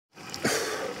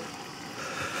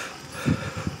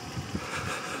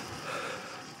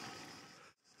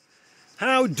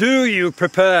How do you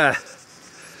prepare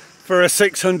for a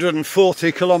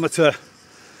 640 kilometre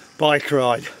bike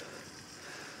ride?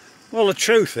 Well, the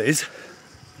truth is,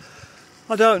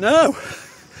 I don't know,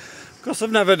 because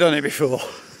I've never done it before.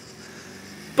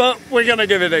 But we're going to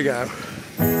give it a go.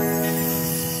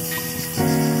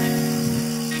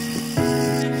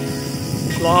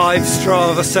 Live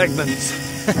Strava segments.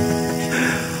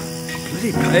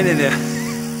 Bloody pain in here.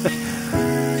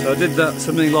 So I did that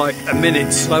something like a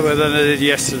minute slower than I did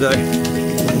yesterday.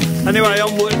 Anyway,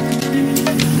 onward.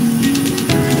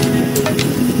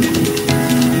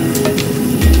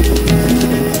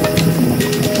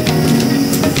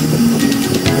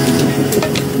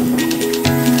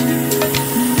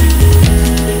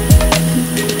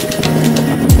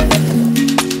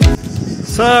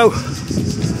 So,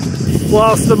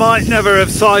 whilst I might never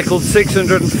have cycled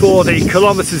 640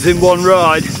 kilometres in one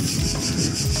ride,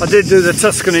 I did do the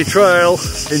Tuscany Trail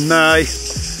in May,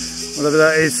 whatever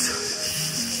that is,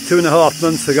 2.5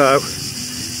 months ago.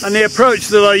 And the approach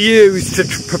that I used to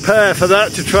prepare for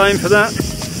that, to train for that,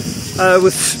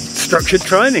 was structured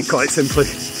training, quite simply.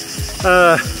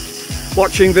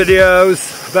 Watching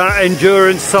videos about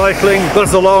endurance cycling,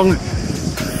 Buzz Along,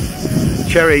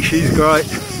 Cherry, she's great.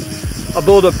 I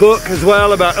bought a book as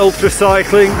well about ultra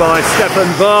cycling by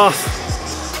Stefan Barth.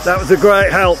 That was a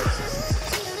great help.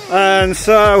 And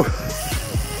so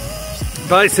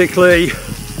basically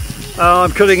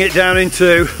I'm cutting it down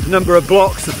into a number of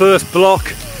blocks. The first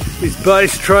block is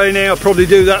base training. I'll probably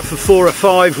do that for 4 or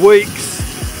 5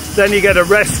 weeks. Then you get a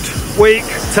rest week,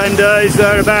 10 days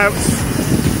thereabouts.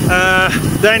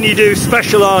 Then you do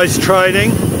specialised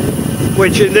training,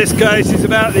 which in this case is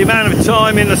about the amount of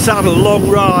time in the saddle, long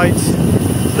rides.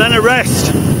 Then a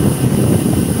rest.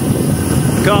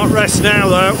 Can't rest now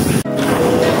though.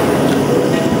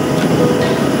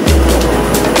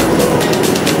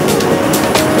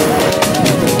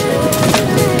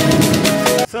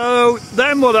 So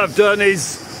then what I've done is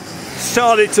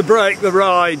started to break the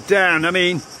ride down. I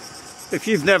mean, if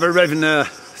you've never ridden a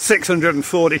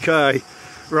 640k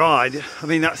ride, I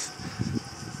mean that's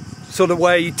sort of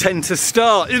where you tend to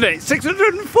start, isn't it?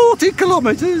 640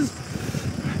 kilometres.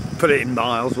 Put it in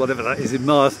miles, whatever that is in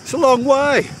miles. It's a long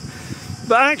way.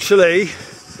 But actually,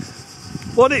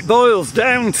 what it boils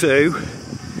down to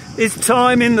is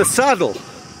time in the saddle.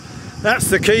 That's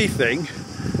the key thing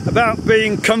about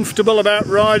being comfortable about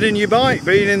riding your bike,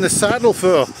 being in the saddle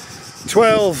for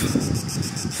 12,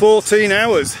 14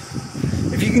 hours.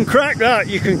 If you can crack that,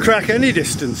 you can crack any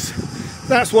distance.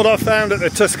 That's what I found at the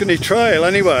Tuscany Trail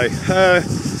anyway.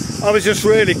 I was just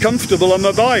really comfortable on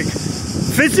my bike.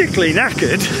 Physically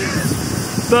knackered,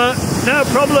 but no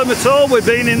problem at all with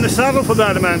being in the saddle for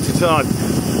that amount of time.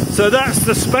 So that's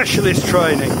the specialist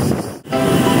training.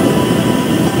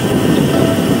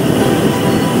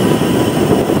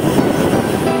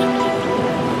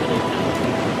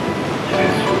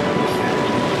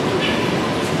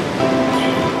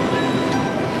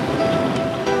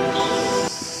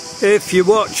 If you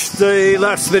watched the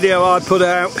last video I put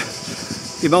out,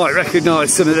 you might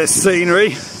recognise some of this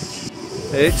scenery.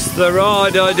 It's the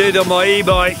ride I did on my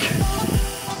e-bike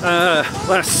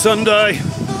last Sunday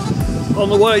on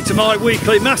the way to my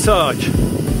weekly massage.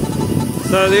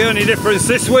 So the only difference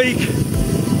this week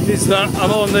is that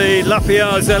I'm on the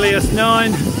Lapierre's Elias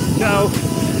 9.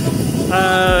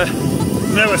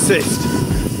 No assist.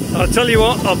 I'll tell you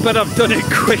what, I bet I've done it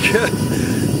quicker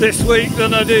this week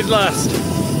than I did last.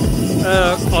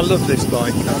 I love this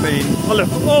bike. I mean, I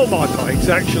love all my bikes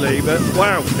actually, but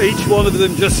wow, each one of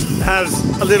them just has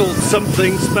a little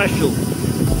something special.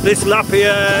 This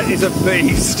Lapierre is a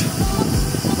beast,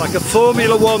 like a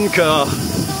Formula 1 car.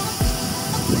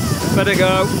 Better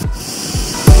go.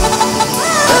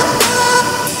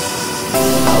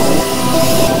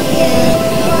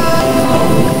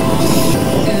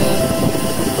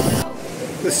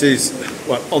 This is,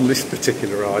 well, on this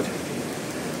particular ride,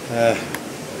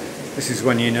 this is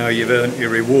when you know you've earned your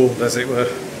reward, as it were.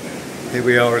 Here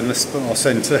we are in the spa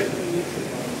centre.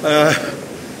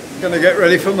 Going to get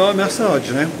ready for my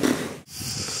massage now.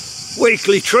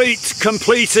 Weekly treat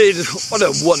completed. What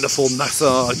a wonderful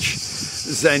massage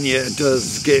Xenia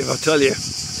does give, I tell you.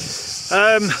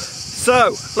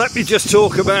 So, let me just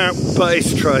talk about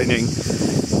base training.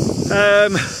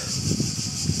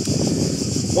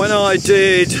 When I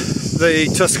did the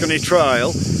Tuscany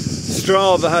Trail,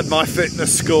 Strava had my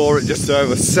fitness score at just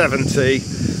over 70.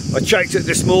 I checked it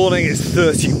this morning, it's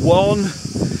 31.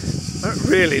 I don't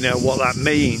really know what that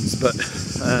means, but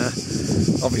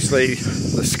obviously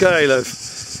the scale of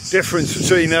difference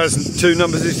between those two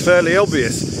numbers is fairly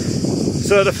obvious.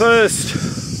 So the first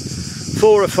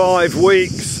 4 or 5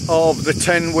 weeks of the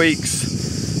 10 weeks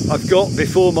I've got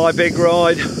before my big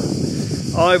ride,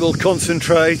 I will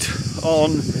concentrate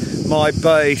on my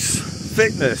base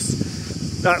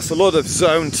fitness. That's a lot of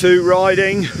zone 2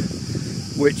 riding,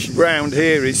 which round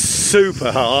here is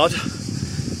super hard,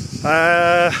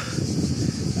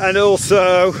 and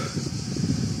also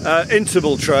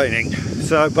interval training.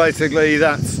 So basically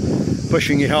that's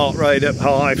pushing your heart rate up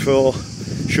high for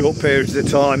short periods of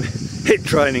time, HIIT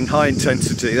training, high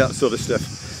intensity, that sort of stuff.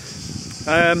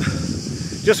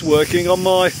 Just working on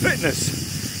my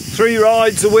fitness. 3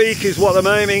 rides a week is what I'm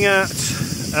aiming at,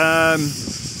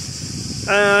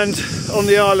 and on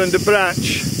the island of Brach,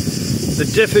 the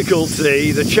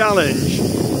difficulty, the challenge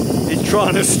is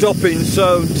trying to stop in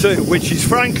zone 2, which is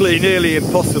frankly nearly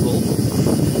impossible.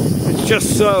 It's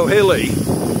just so hilly.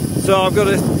 So I've got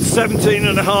a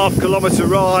 17.5 kilometre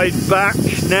ride back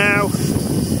now,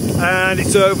 and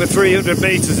it's over 300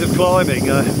 metres of climbing.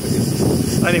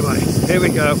 Anyway, here we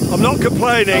go. I'm not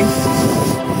complaining.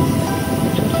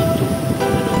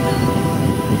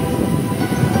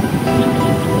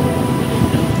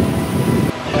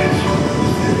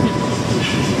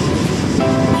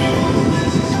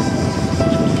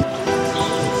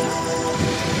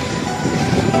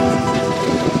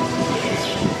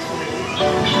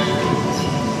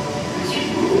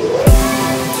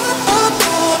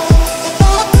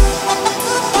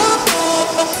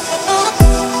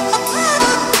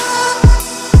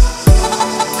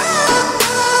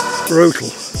 Brutal.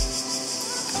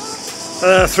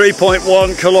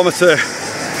 3.1 kilometre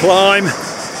climb,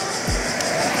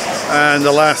 and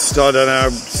the last, I don't know,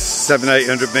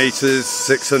 700-800 metres,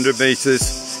 600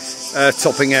 metres,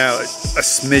 topping out a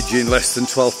smidgen less than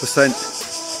 12%.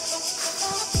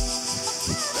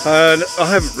 And I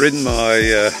haven't ridden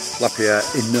my Lapierre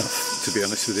enough, to be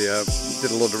honest with you. I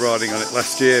did a lot of riding on it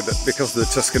last year, but because of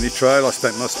the Tuscany Trail, I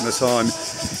spent most of my time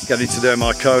getting to do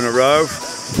my Kona Row,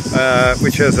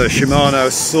 which has a Shimano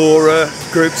Sora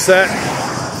group set.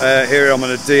 Here I'm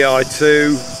on a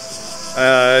Di2,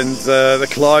 and the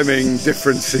climbing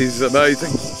difference is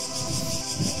amazing.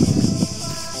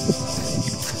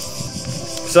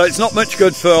 So it's not much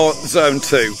good for zone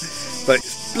 2, but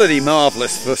it's bloody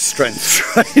marvellous for strength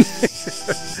training.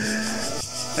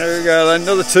 There we go then,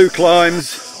 another 2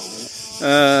 climbs,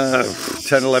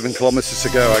 10-11 kilometres to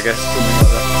go, I guess, something like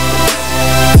that.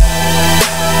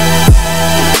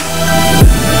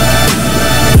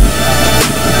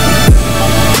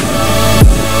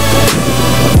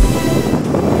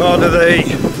 Part of the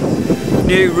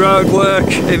new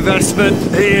roadwork investment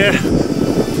here.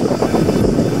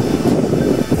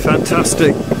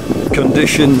 Fantastic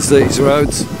conditions, these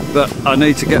roads, but I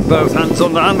need to get both hands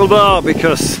on the handlebar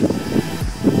because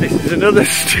this is another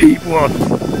steep one.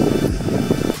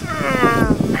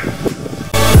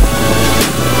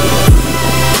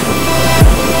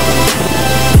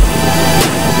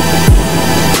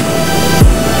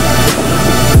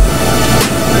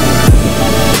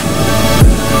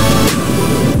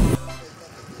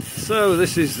 So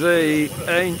this is the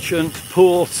ancient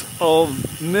port of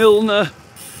Milna.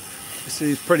 This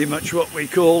is pretty much what we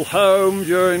call home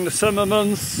during the summer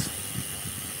months.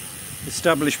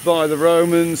 Established by the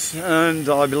Romans, and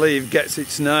I believe gets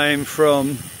its name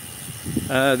from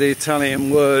the Italian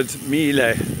word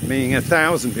mille, meaning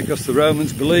 1,000, because the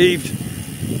Romans believed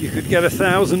you could get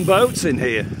 1,000 boats in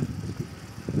here.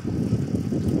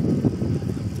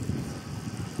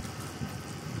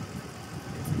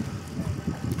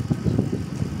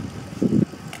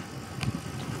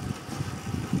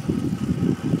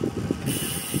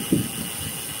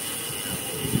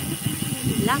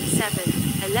 Lap 7,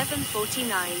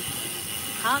 11:49.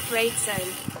 Heart rate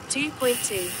zone,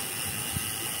 2.2.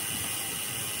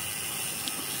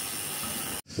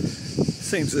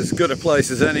 Seems as good a place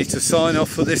as any to sign off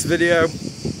for this video.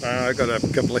 I've got a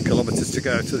couple of kilometres to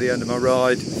go to the end of my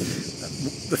ride.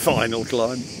 The final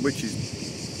climb, which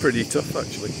is pretty tough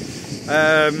actually.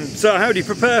 So how do you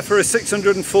prepare for a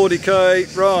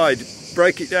 640k ride?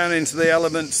 Break it down into the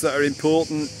elements that are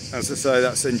important. As I say,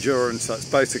 that's endurance. That's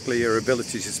basically your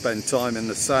ability to spend time in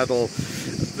the saddle.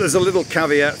 There's a little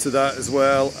caveat to that as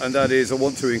well, and that is I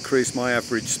want to increase my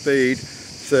average speed,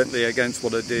 certainly against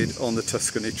what I did on the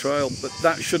Tuscany Trail, but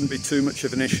that shouldn't be too much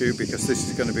of an issue because this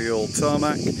is going to be all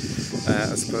tarmac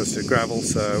as opposed to gravel.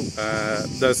 So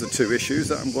those are 2 issues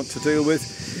that I want to deal with.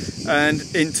 And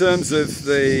in terms of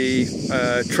the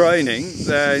training,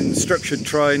 then structured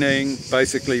training,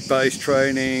 basically base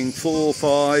training, 4,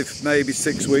 5, maybe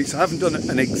 6 weeks. I haven't done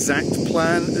an exact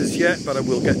plan as yet, but I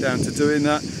will get down to doing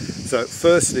that. So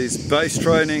firstly is base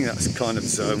training, that's kind of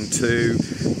zone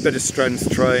 2, bit of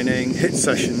strength training, HIIT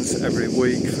sessions every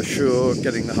week for sure,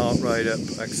 getting the heart rate up,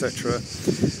 etc.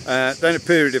 Then a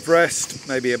period of rest,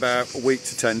 maybe about a week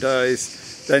to 10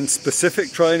 days. Then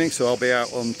specific training, so I'll be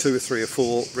out on 2 or 3 or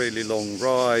 4 really long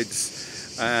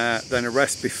rides. Then a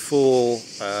rest before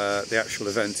the actual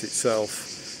event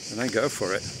itself, and then go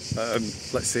for it.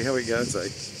 Let's see how it goes, eh?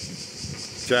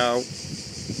 Ciao.